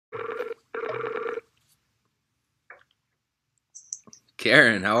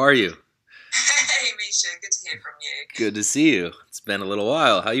Karen, how are you? Hey, Misha, good to hear from you. Good to see you. It's been a little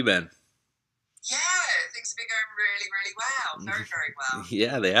while. How you been? Yeah, things have been going really, really well. Very, very well.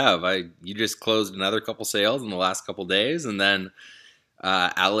 Yeah, they have. You just closed another couple sales in the last couple days, and then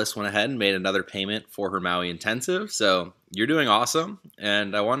Alice went ahead and made another payment for her Maui intensive. So you're doing awesome,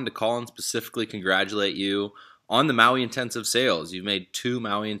 and I wanted to call and specifically congratulate you on the Maui intensive sales. You've made two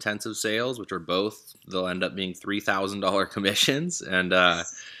Maui intensive sales, which are both they'll end up being $3,000 commissions, and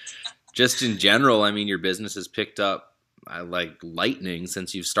just in general, I mean, your business has picked up like lightning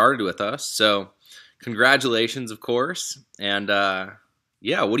since you've started with us. So, congratulations, of course. And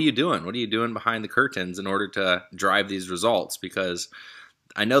yeah, what are you doing? What are you doing behind the curtains in order to drive these results? Because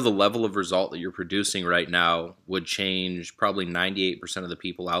I know the level of result that you're producing right now would change probably 98% of the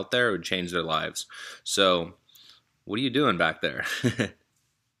people out there. It would change their lives. So, what are you doing back there?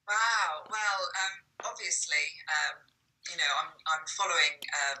 Wow. Well, obviously, I'm following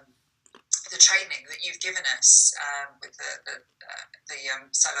the training that you've given us with the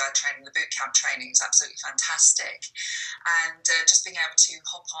solo training, the bootcamp training is absolutely fantastic. And just being able to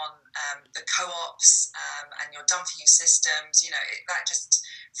hop on the co-ops and your done-for-you systems, that just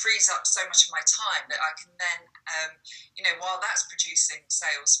frees up so much of my time that I can then, while that's producing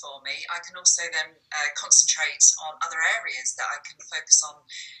sales for me, I can also then concentrate on other areas that I can focus on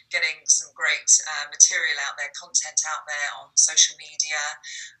getting some great material out there, content out there on social media.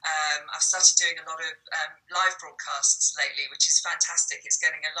 I've started doing a lot of live broadcasts lately, which is fantastic. It's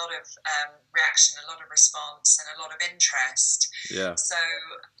getting a lot of reaction, a lot of response, and a lot of interest. Yeah. So,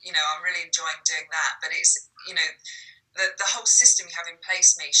 I'm really enjoying doing that. But it's, the whole system you have in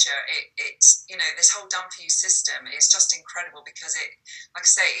place, Misha, it's this whole done for you system is just incredible because it, like I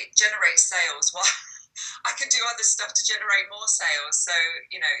say, it generates sales while I can do other stuff to generate more sales. So,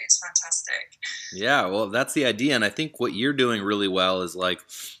 it's fantastic. Yeah, well, that's the idea. And I think what you're doing really well is like,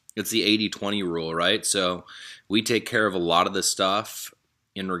 it's the 80-20 rule, right? So we take care of a lot of the stuff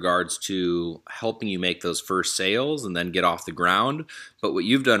in regards to helping you make those first sales and then get off the ground. But what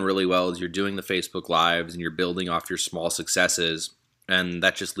you've done really well is you're doing the Facebook Lives and you're building off your small successes. And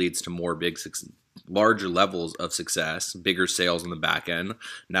that just leads to more larger levels of success, bigger sales on the back end.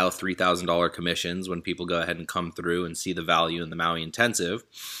 Now $3,000 commissions when people go ahead and come through and see the value in the Maui Intensive.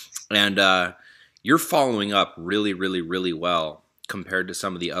 And you're following up really, really, really well compared to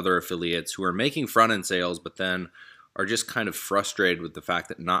some of the other affiliates who are making front-end sales but then are just kind of frustrated with the fact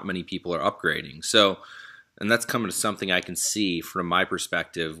that not many people are upgrading. So, and that's coming to something I can see from my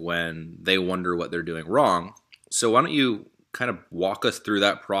perspective when they wonder what they're doing wrong. So why don't you kind of walk us through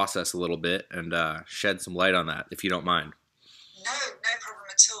that process a little bit and shed some light on that, if you don't mind. No problem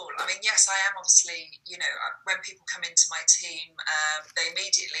at all. I mean, yes, I am obviously, when people come into my team, they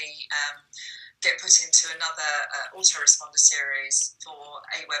immediately get put into another autoresponder series for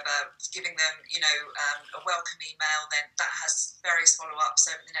AWeber, giving them, a welcome email. Then that has various follow-ups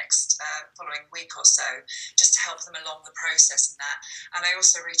over the next following week or so, just to help them along the process and that. And I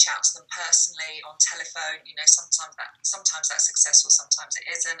also reach out to them personally on telephone. Sometimes that's successful, sometimes it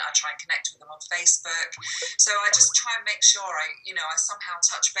isn't. I try and connect with them on Facebook. So I just try and make sure I somehow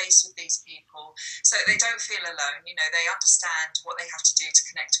touch base with these people so they don't feel alone. They understand what they have to do to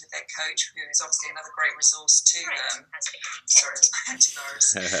connect with their coach, who is obviously another great resource to them. Sorry, it's my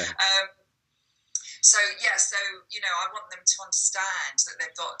antivirus. I want them to understand that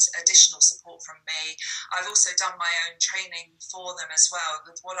they've got additional support from me. I've also done my own training for them as well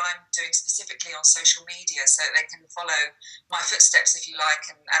with what I'm doing specifically on social media so that they can follow my footsteps, if you like,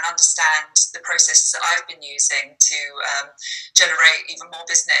 and understand the processes that I've been using to generate even more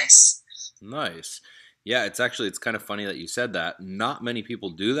business. Nice. Yeah, it's kind of funny that you said that. Not many people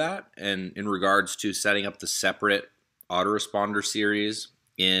do that. And in regards to setting up the separate autoresponder series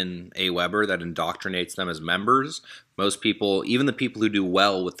in AWeber that indoctrinates them as members, most people, even the people who do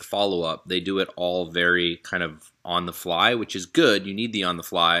well with the follow-up, they do it all very kind of on the fly, which is good. You need the on the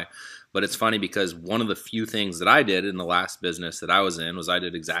fly. But it's funny because one of the few things that I did in the last business that I was in was I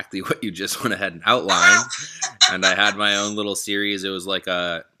did exactly what you just went ahead and outlined. And I had my own little series. It was like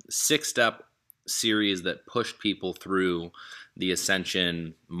a 6-step series that pushed people through the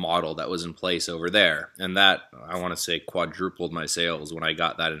ascension model that was in place over there. And that, I want to say, quadrupled my sales when I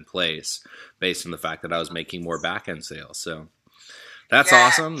got that in place based on the fact that I was making more back-end sales. So that's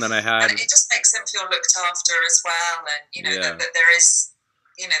awesome. Then I had... And it just makes them feel looked after as well. And, that there is...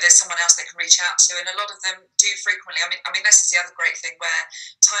 there's someone else they can reach out to, and a lot of them do frequently. I mean, this is the other great thing where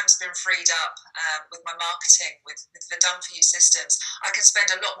time's been freed up with my marketing, with the done for you systems. I can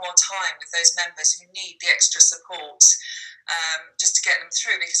spend a lot more time with those members who need the extra support just to get them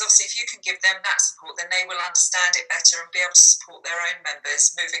through. Because obviously, if you can give them that support, then they will understand it better and be able to support their own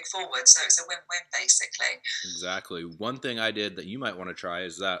members moving forward. So it's a win-win, basically. Exactly. One thing I did that you might want to try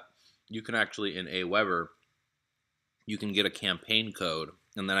is that you can actually, in Aweber, you can get a campaign code,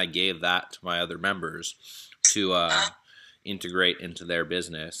 and then I gave that to my other members to integrate into their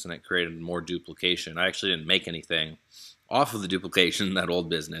business, and it created more duplication. I actually didn't make anything off of the duplication in that old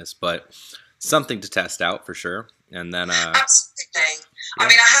business, but something to test out for sure. And then absolutely. Yeah. I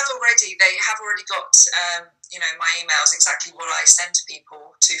mean, they have already got my emails, exactly what I send to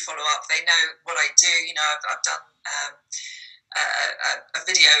people to follow up. They know what I do. I've done a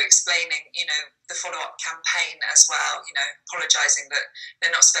video explaining, the follow-up campaign as well, apologising that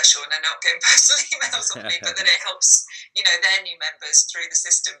they're not special and they're not getting personal emails of me, but that it helps, their new members through the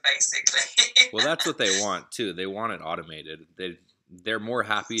system, basically. Well, that's what they want, too. They want it automated. They're more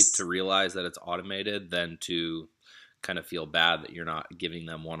happy to realize that it's automated than to kind of feel bad that you're not giving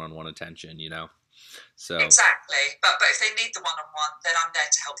them one-on-one attention, So exactly, but if they need the one-on-one, then I'm there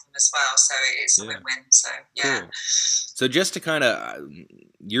to help them as well. So it's a win-win. So yeah. Cool. So just to kind of,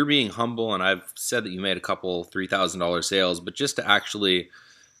 you're being humble, and I've said that you made a couple $3,000 sales, but just to actually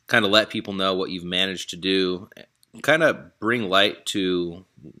kind of let people know what you've managed to do, kind of bring light to.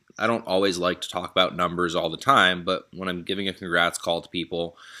 I don't always like to talk about numbers all the time, but when I'm giving a congrats call to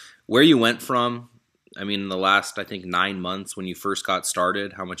people, where you went from. I mean, in the last, I think, 9 months when you first got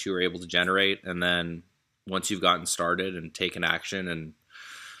started, how much you were able to generate, and then once you've gotten started and taken action, and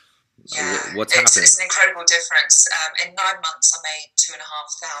what's happened? It's an incredible difference. In 9 months, I made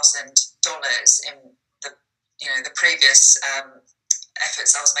 $2,500 in the previous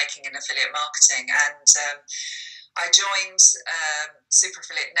efforts I was making in affiliate marketing, and I joined Super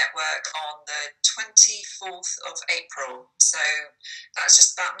Affiliate Network on the 24th of April, so that's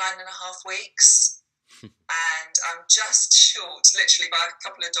just about 9.5 weeks. And I'm just short, literally by a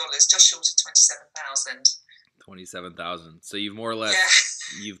couple of dollars, just short of 27,000. 27,000. So you've more or less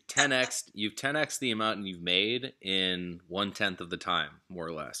you've 10x the amount you've made in 1/10 of the time, more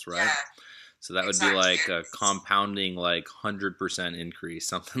or less, right? Yeah. So that would be like a compounding, like 100% increase,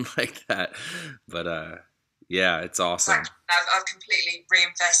 something like that. But yeah, it's awesome. I've completely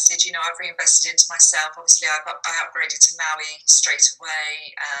reinvested. I've reinvested into myself. Obviously, I upgraded to Maui straight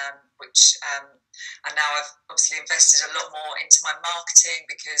away, and now I've obviously invested a lot more into my marketing,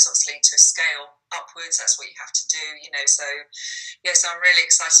 because obviously to scale upwards, that's what you have to do. So I'm really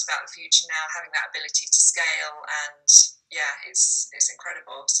excited about the future now, having that ability to scale, and it's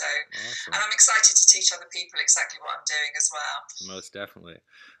incredible. So, awesome. And I'm excited to teach other people exactly what I'm doing as well. Most definitely.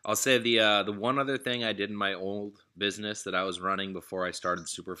 I'll say the one other thing I did in my old business that I was running before I started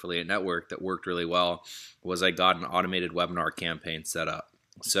Super Affiliate Network that worked really well was I got an automated webinar campaign set up.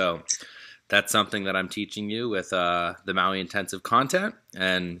 So that's something that I'm teaching you with the Maui Intensive content,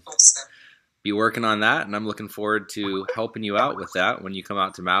 and be working on that. And I'm looking forward to helping you out with that when you come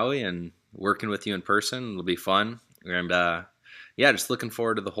out to Maui and working with you in person. It'll be fun. And just looking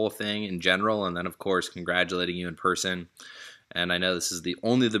forward to the whole thing in general, and then of course congratulating you in person. And I know this is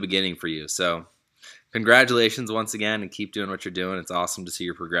only the beginning for you, so congratulations once again, and keep doing what you're doing. It's awesome to see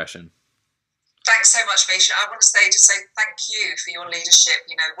your progression. Thanks so much, Misha. I want to say thank you for your leadership.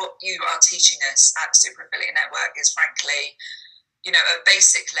 What you are teaching us at the Super Affiliate Network is, frankly, at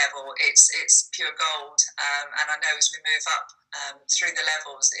basic level, it's pure gold. And I know as we move up through the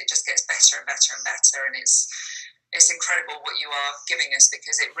levels, it just gets better and better and better. And it's incredible what you are giving us,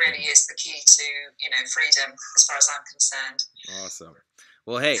 because it really is the key to, freedom as far as I'm concerned. Awesome.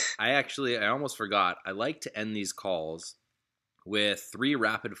 Well, hey, I almost forgot. I like to end these calls with 3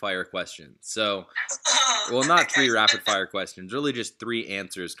 rapid fire questions. So, well, not 3 rapid fire questions, really just 3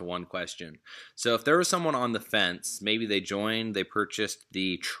 answers to one question. So if there was someone on the fence, maybe they purchased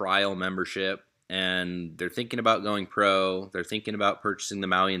the trial membership, and they're thinking about going pro, they're thinking about purchasing the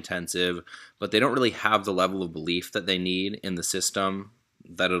Maui Intensive, but they don't really have the level of belief that they need in the system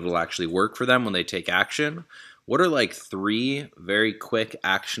that it'll actually work for them when they take action. What are like 3 very quick,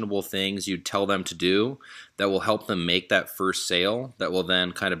 actionable things you'd tell them to do that will help them make that first sale, that will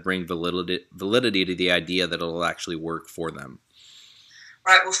then kind of bring validity to the idea that it'll actually work for them?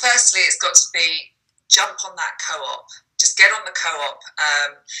 Right, well, firstly, it's got to be jump on that co-op. Just get on the co-op.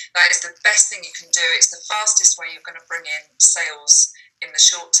 That is the best thing you can do. It's the fastest way you're going to bring in sales in the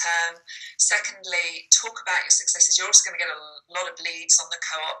short term. Secondly, talk about your successes. You're also going to get a lot of leads on the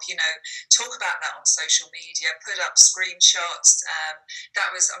co-op. You know, talk about that on social media. Put up screenshots. That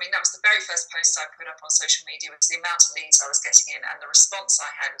was the very first post I put up on social media. Was the amount of leads I was getting in, and the response I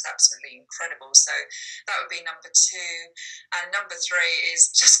had was absolutely incredible. So that would be number 2. And number 3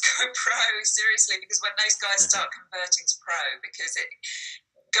 is just go pro, seriously, because when those guys start converting to pro, because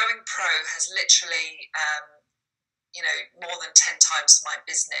going pro has literally more than 10 times my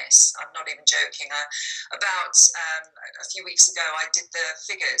business. I'm not even joking. About a few weeks ago, I did the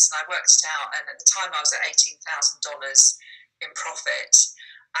figures and I worked it out. And at the time, I was at $18,000 in profit.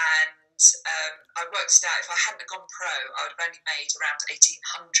 And I worked it out. If I hadn't gone pro, I would have only made around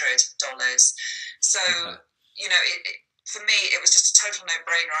 $1,800. So, for me, it was just a total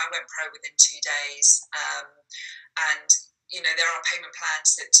no-brainer. I went pro within 2 days. And there are payment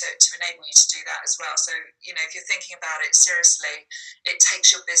plans to enable you to do that as well. So, if you're thinking about it seriously, it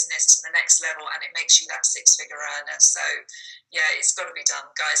takes your business to the next level and it makes you that 6-figure earner. So, yeah, it's got to be done,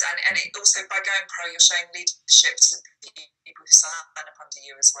 guys. And it also, by going pro, you're showing leadership to people who sign up under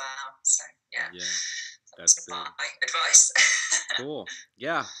you as well. So, yeah. That's my advice. Cool.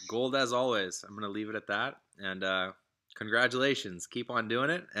 Yeah, gold as always. I'm going to leave it at that. And congratulations. Keep on doing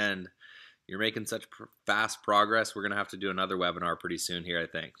it. And you're making such fast progress. We're going to have to do another webinar pretty soon here, I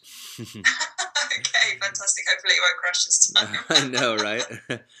think. Okay, fantastic. Hopefully it won't crash this time. I know, right?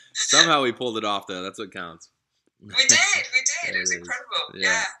 Somehow we pulled it off, though. That's what counts. We did. It was incredible.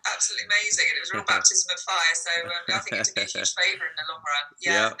 Yeah, absolutely amazing. And it was a real baptism of fire. So I think it did me a huge favour in the long run.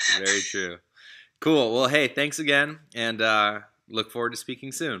 Yeah, very true. Cool. Well, hey, thanks again. And look forward to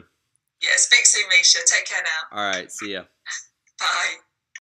speaking soon. Yeah, speak soon, Misha. Take care now. All right. See ya. Bye.